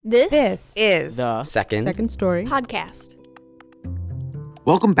This is The Second Story podcast.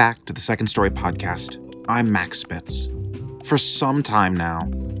 Welcome back to the Second Story podcast. I'm Max Spitz. For some time now,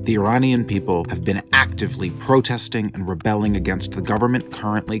 the Iranian people have been actively protesting and rebelling against the government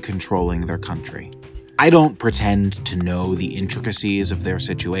currently controlling their country. I don't pretend to know the intricacies of their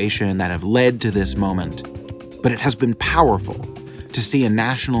situation that have led to this moment, but it has been powerful to see a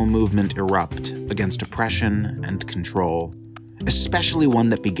national movement erupt against oppression and control, especially one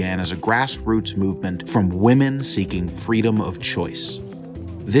that began as a grassroots movement from women seeking freedom of choice.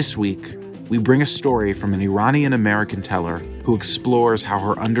 This week, we bring a story from an Iranian-American teller who explores how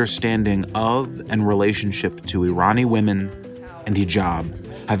her understanding of and relationship to Irani women and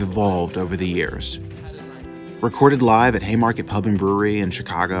hijab have evolved over the years. Recorded live at Haymarket Pub and Brewery in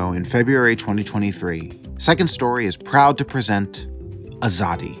Chicago in February 2023, Second Story is proud to present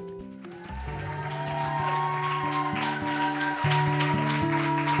Azadi.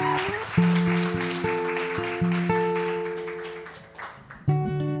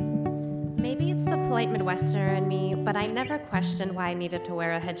 Maybe it's the polite Midwesterner in me, but I never questioned why I needed to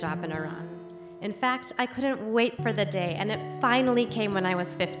wear a hijab in Iran. In fact, I couldn't wait for the day, and it finally came when I was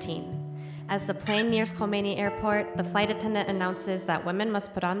 15. As the plane nears Khomeini Airport, the flight attendant announces that women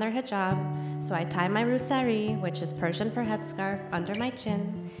must put on their hijab, so I tie my rusari, which is Persian for headscarf, under my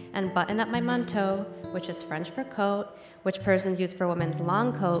chin, and button up my manteau, which is French for coat, which Persians use for women's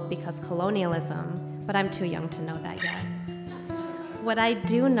long coat because colonialism, but I'm too young to know that yet. What I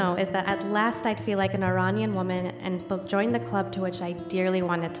do know is that at last I'd feel like an Iranian woman and join the club to which I dearly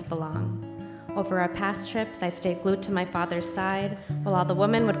wanted to belong. Over our past trips, I stayed glued to my father's side, while all the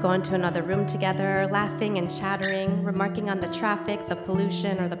women would go into another room together, laughing and chattering, remarking on the traffic, the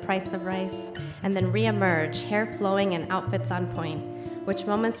pollution, or the price of rice, and then re-emerge, hair flowing and outfits on point, which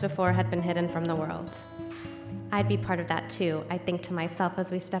moments before had been hidden from the world. I'd be part of that too, I think to myself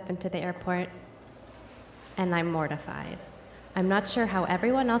as we step into the airport, and I'm mortified. I'm not sure how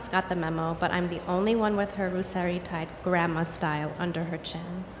everyone else got the memo, but I'm the only one with her rusari tied grandma style under her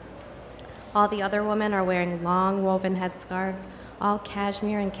chin. All the other women are wearing long woven headscarves, all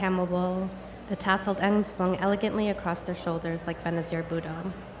cashmere and camel wool, the tasseled ends flung elegantly across their shoulders like Benazir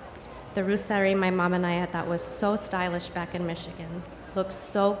Bhutto. The rusari my mom and I thought was so stylish back in Michigan looks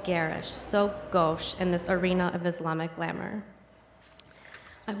so garish, so gauche in this arena of Islamic glamour.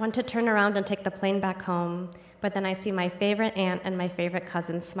 I want to turn around and take the plane back home, but then I see my favorite aunt and my favorite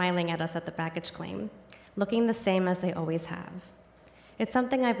cousin smiling at us at the baggage claim, looking the same as they always have. It's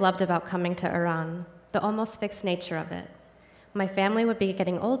something I've loved about coming to Iran, the almost fixed nature of it. My family would be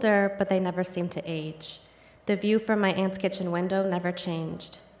getting older, but they never seemed to age. The view from my aunt's kitchen window never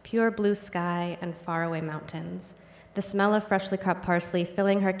changed. Pure blue sky and faraway mountains. The smell of freshly cut parsley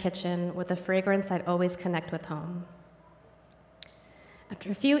filling her kitchen with a fragrance I'd always connect with home. After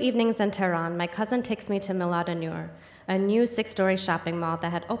a few evenings in Tehran, my cousin takes me to Milad Nur, a new 6-story shopping mall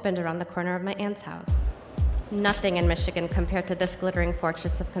that had opened around the corner of my aunt's house. Nothing in Michigan compared to this glittering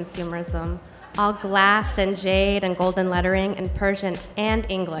fortress of consumerism, all glass and jade and golden lettering in Persian and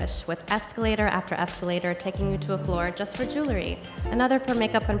English, with escalator after escalator taking you to a floor just for jewelry, another for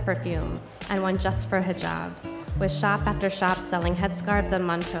makeup and perfume, and one just for hijabs, with shop after shop selling headscarves and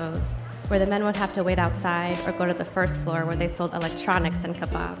manteaus, where the men would have to wait outside or go to the first floor where they sold electronics and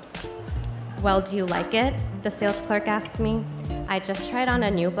kebabs. Well, do you like it? The sales clerk asked me. I just tried on a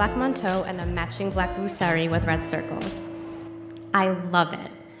new black manteau and a matching black rusari with red circles. I love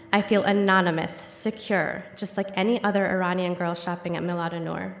it. I feel anonymous, secure, just like any other Iranian girl shopping at Milad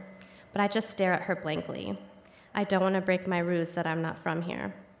Nur. But I just stare at her blankly. I don't want to break my ruse that I'm not from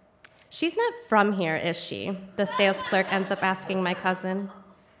here. She's not from here, is she? The sales clerk ends up asking my cousin.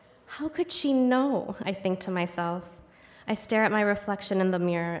 How could she know? I think to myself. I stare at my reflection in the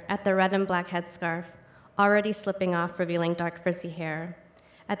mirror, at the red and black headscarf, already slipping off, revealing dark frizzy hair,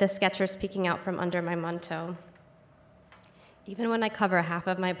 at the Skechers peeking out from under my manteau. Even when I cover half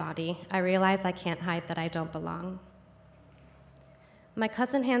of my body, I realize I can't hide that I don't belong. My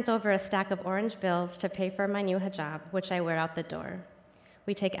cousin hands over a stack of orange bills to pay for my new hijab, which I wear out the door.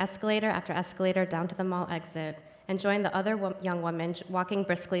 We take escalator after escalator down to the mall exit and join the other young women walking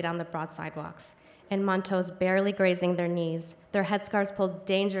briskly down the broad sidewalks, in manteaus barely grazing their knees, their headscarves pulled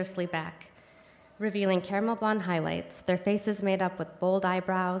dangerously back, revealing caramel blonde highlights, their faces made up with bold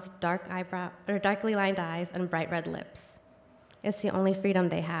eyebrows, darkly lined eyes, and bright red lips. It's the only freedom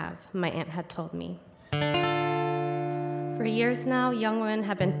they have, my aunt had told me. For years now, young women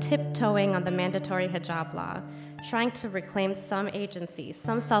have been tiptoeing on the mandatory hijab law, trying to reclaim some agency,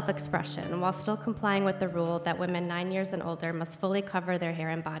 some self-expression, while still complying with the rule that women 9 years and older must fully cover their hair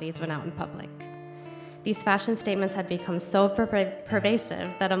and bodies when out in public. These fashion statements had become so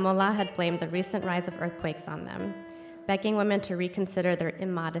pervasive that a mullah had blamed the recent rise of earthquakes on them, begging women to reconsider their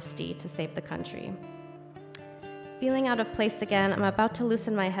immodesty to save the country. Feeling out of place again, I'm about to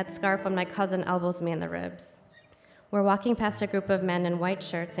loosen my headscarf when my cousin elbows me in the ribs. We're walking past a group of men in white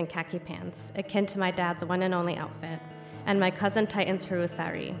shirts and khaki pants, akin to my dad's one and only outfit, and my cousin tightens her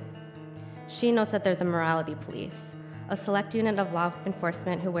usari. She knows that they're the morality police, a select unit of law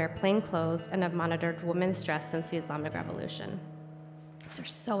enforcement who wear plain clothes and have monitored women's dress since the Islamic Revolution. They're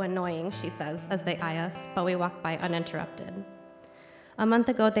so annoying, she says, as they eye us, but we walk by uninterrupted. A month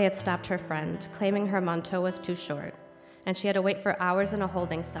ago, they had stopped her friend, claiming her manteau was too short, and she had to wait for hours in a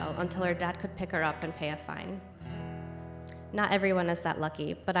holding cell until her dad could pick her up and pay a fine. Not everyone is that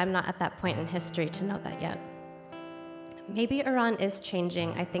lucky, but I'm not at that point in history to know that yet. Maybe Iran is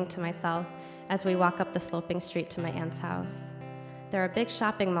changing, I think to myself, as we walk up the sloping street to my aunt's house. There are big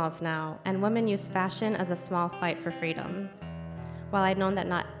shopping malls now, and women use fashion as a small fight for freedom. While I'd known that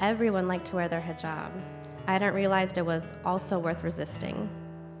not everyone liked to wear their hijab, I hadn't realized it was also worth resisting.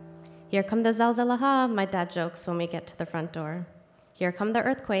 Here come the zalzalaha, my dad jokes when we get to the front door. Here come the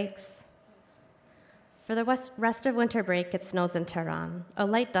earthquakes. For the rest of winter break, it snows in Tehran, a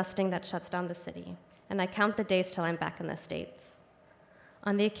light dusting that shuts down the city, and I count the days till I'm back in the States.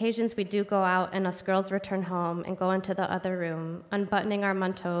 On the occasions we do go out and us girls return home and go into the other room, unbuttoning our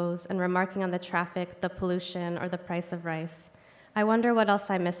manteaus and remarking on the traffic, the pollution, or the price of rice, I wonder what else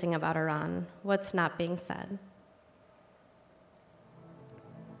I'm missing about Iran, what's not being said.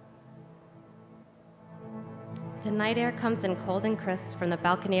 The night air comes in cold and crisp from the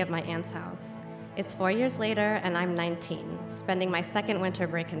balcony of my aunt's house. It's 4 years later, and I'm 19, spending my second winter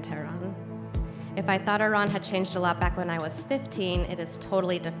break in Tehran. If I thought Iran had changed a lot back when I was 15, it is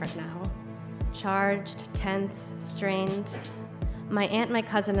totally different now. Charged, tense, strained. My aunt, my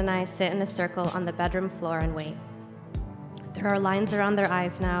cousin, and I sit in a circle on the bedroom floor and wait. There are lines around their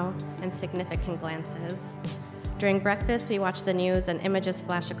eyes now, and significant glances. During breakfast, we watch the news and images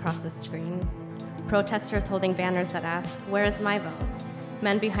flash across the screen. Protesters holding banners that ask, "Where is my vote?"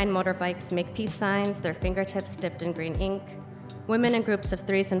 Men behind motorbikes make peace signs, their fingertips dipped in green ink. Women in groups of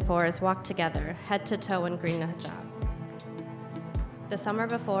 3s and 4s walk together, head to toe in green hijab. The summer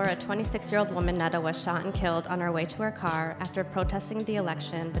before, a 26-year-old woman, Neda, was shot and killed on her way to her car after protesting the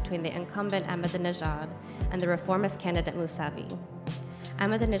election between the incumbent Ahmadinejad and the reformist candidate Mousavi.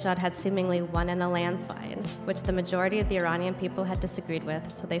 Ahmadinejad had seemingly won in a landslide, which the majority of the Iranian people had disagreed with,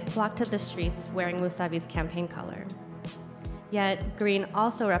 so they flocked to the streets wearing Mousavi's campaign color. Yet, green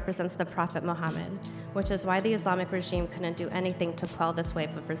also represents the Prophet Muhammad, which is why the Islamic regime couldn't do anything to quell this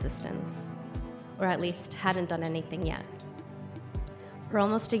wave of resistance, or at least hadn't done anything yet. For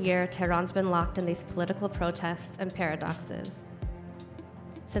almost a year, Tehran's been locked in these political protests and paradoxes.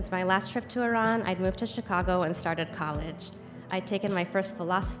 Since my last trip to Iran, I'd moved to Chicago and started college. I'd taken my first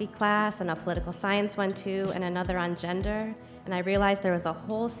philosophy class and a political science one too, and another on gender, and I realized there was a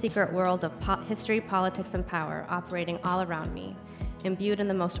whole secret world of history, politics, and power operating all around me, imbued in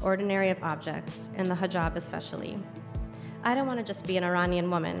the most ordinary of objects, in the hijab especially. I didn't want to just be an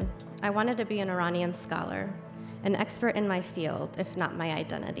Iranian woman. I wanted to be an Iranian scholar, an expert in my field, if not my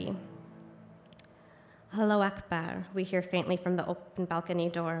identity. Allahu Akbar, we hear faintly from the open balcony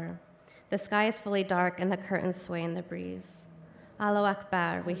door. The sky is fully dark and the curtains sway in the breeze. Allahu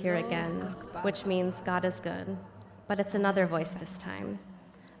Akbar, we hear again, which means God is good. But it's another voice this time.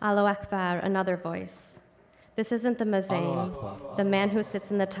 Allahu Akbar, another voice. This isn't the Mazain, the man who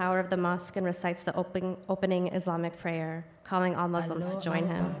sits in the tower of the mosque and recites the opening Islamic prayer, calling all Muslims to join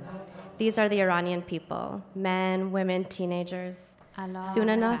him. These are the Iranian people, men, women, teenagers. Soon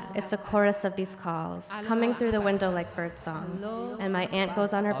enough, it's a chorus of these calls, coming through the window like birdsong. And my aunt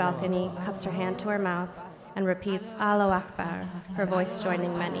goes on her balcony, cups her hand to her mouth, and repeats Allahu Akbar, her voice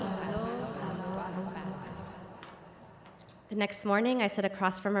joining many. The next morning, I sit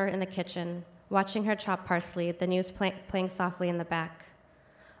across from her in the kitchen, watching her chop parsley, the news playing softly in the back.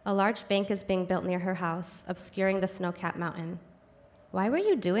 A large bank is being built near her house, obscuring the snow-capped mountain. "Why were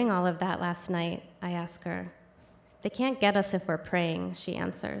you doing all of that last night?" I ask her. "They can't get us if we're praying," she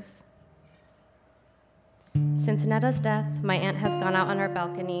answers. Since Neda's death, my aunt has gone out on her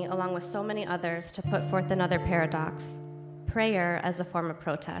balcony, along with so many others, to put forth another paradox: prayer as a form of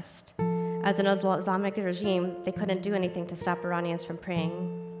protest. As an Islamic regime, they couldn't do anything to stop Iranians from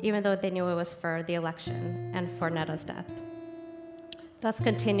praying, even though they knew it was for the election and for Neda's death, thus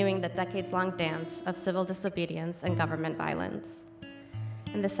continuing the decades-long dance of civil disobedience and government violence.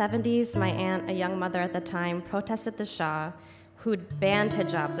 In the 70s, my aunt, a young mother at the time, protested the Shah, who'd banned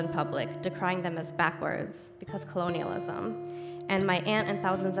hijabs in public, decrying them as backwards because colonialism, and my aunt and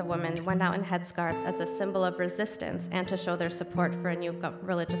thousands of women went out in headscarves as a symbol of resistance and to show their support for a new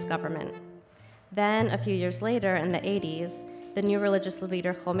religious government. Then, a few years later, in the 80s, the new religious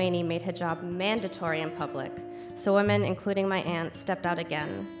leader Khomeini made hijab mandatory in public, so women, including my aunt, stepped out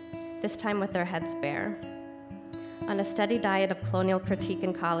again, this time with their heads bare. On a steady diet of colonial critique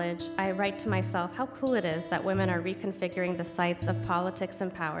in college, I write to myself how cool it is that women are reconfiguring the sites of politics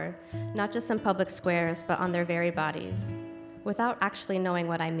and power, not just in public squares, but on their very bodies, without actually knowing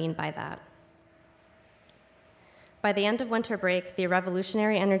what I mean by that. By the end of winter break, the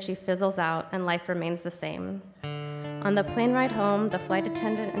revolutionary energy fizzles out and life remains the same. On the plane ride home, the flight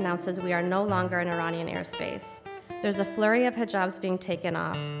attendant announces we are no longer in Iranian airspace. There's a flurry of hijabs being taken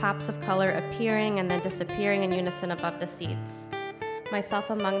off, pops of color appearing and then disappearing in unison above the seats. Myself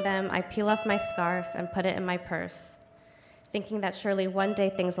among them, I peel off my scarf and put it in my purse, thinking that surely one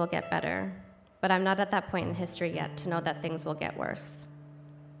day things will get better. But I'm not at that point in history yet to know that things will get worse.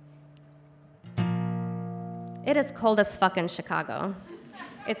 It is cold as fuck in Chicago.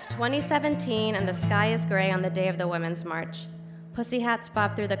 It's 2017 and the sky is gray on the day of the Women's March. Pussy hats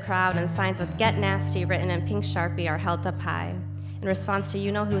bob through the crowd and signs with "Get Nasty" written in pink Sharpie are held up high in response to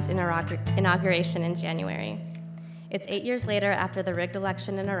you-know-who's inauguration in January. It's 8 years later after the rigged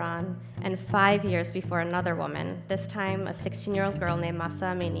election in Iran and 5 years before another woman, this time a 16-year-old girl named Mahsa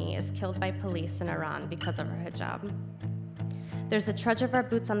Amini, is killed by police in Iran because of her hijab. There's the trudge of our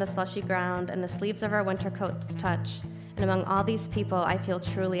boots on the slushy ground and the sleeves of our winter coats touch, and among all these people, I feel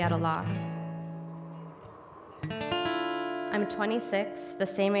truly at a loss. I'm 26, the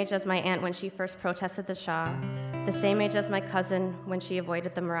same age as my aunt when she first protested the Shah, the same age as my cousin when she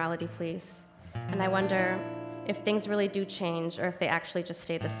avoided the morality police. And I wonder if things really do change or if they actually just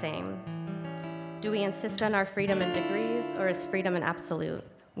stay the same. Do we insist on our freedom in degrees, or is freedom an absolute,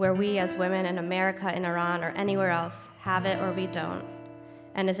 where we as women in America, in Iran, or anywhere else have it or we don't?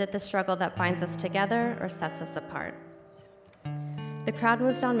 And is it the struggle that binds us together or sets us apart? The crowd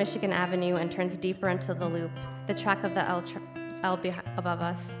moves down Michigan Avenue and turns deeper into the loop, the track of the L above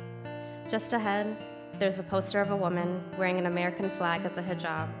us. Just ahead, there's a poster of a woman wearing an American flag as a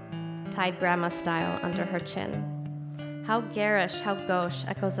hijab, tied grandma style under her chin. How garish, how gauche,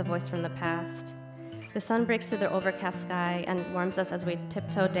 echoes a voice from the past. The sun breaks through the overcast sky and warms us as we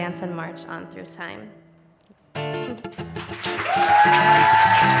tiptoe, dance, and march on through time.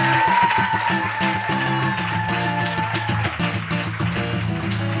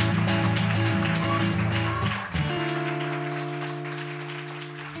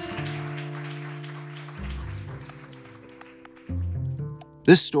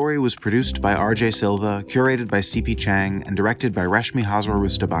 This story was produced by RJ Silva, curated by CP Chang, and directed by Reshmi Hazra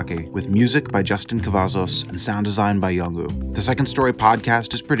Rustabaki, with music by Justin Cavazos and sound design by Youngu. The Second Story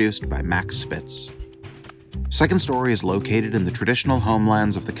podcast is produced by Max Spitz. Second Story is located in the traditional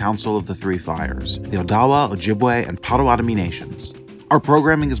homelands of the Council of the Three Fires, the Odawa, Ojibwe, and Potawatomi nations. Our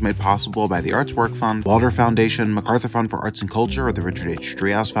programming is made possible by the Arts Work Fund, Walder Foundation, MacArthur Fund for Arts and Culture, or the Richard H.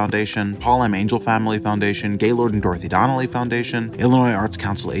 Driehaus Foundation, Paul M. Angel Family Foundation, Gaylord and Dorothy Donnelly Foundation, Illinois Arts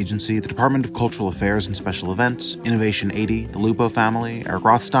Council Agency, the Department of Cultural Affairs and Special Events, Innovation 80, the Lupo Family, Eric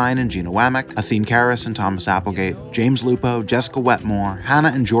Rothstein and Gina Wamick, Athene Karras and Thomas Applegate, James Lupo, Jessica Wetmore,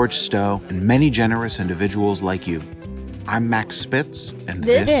 Hannah and George Stowe, and many generous individuals like you. I'm Max Spitz, and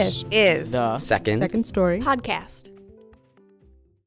this is the Second Story podcast.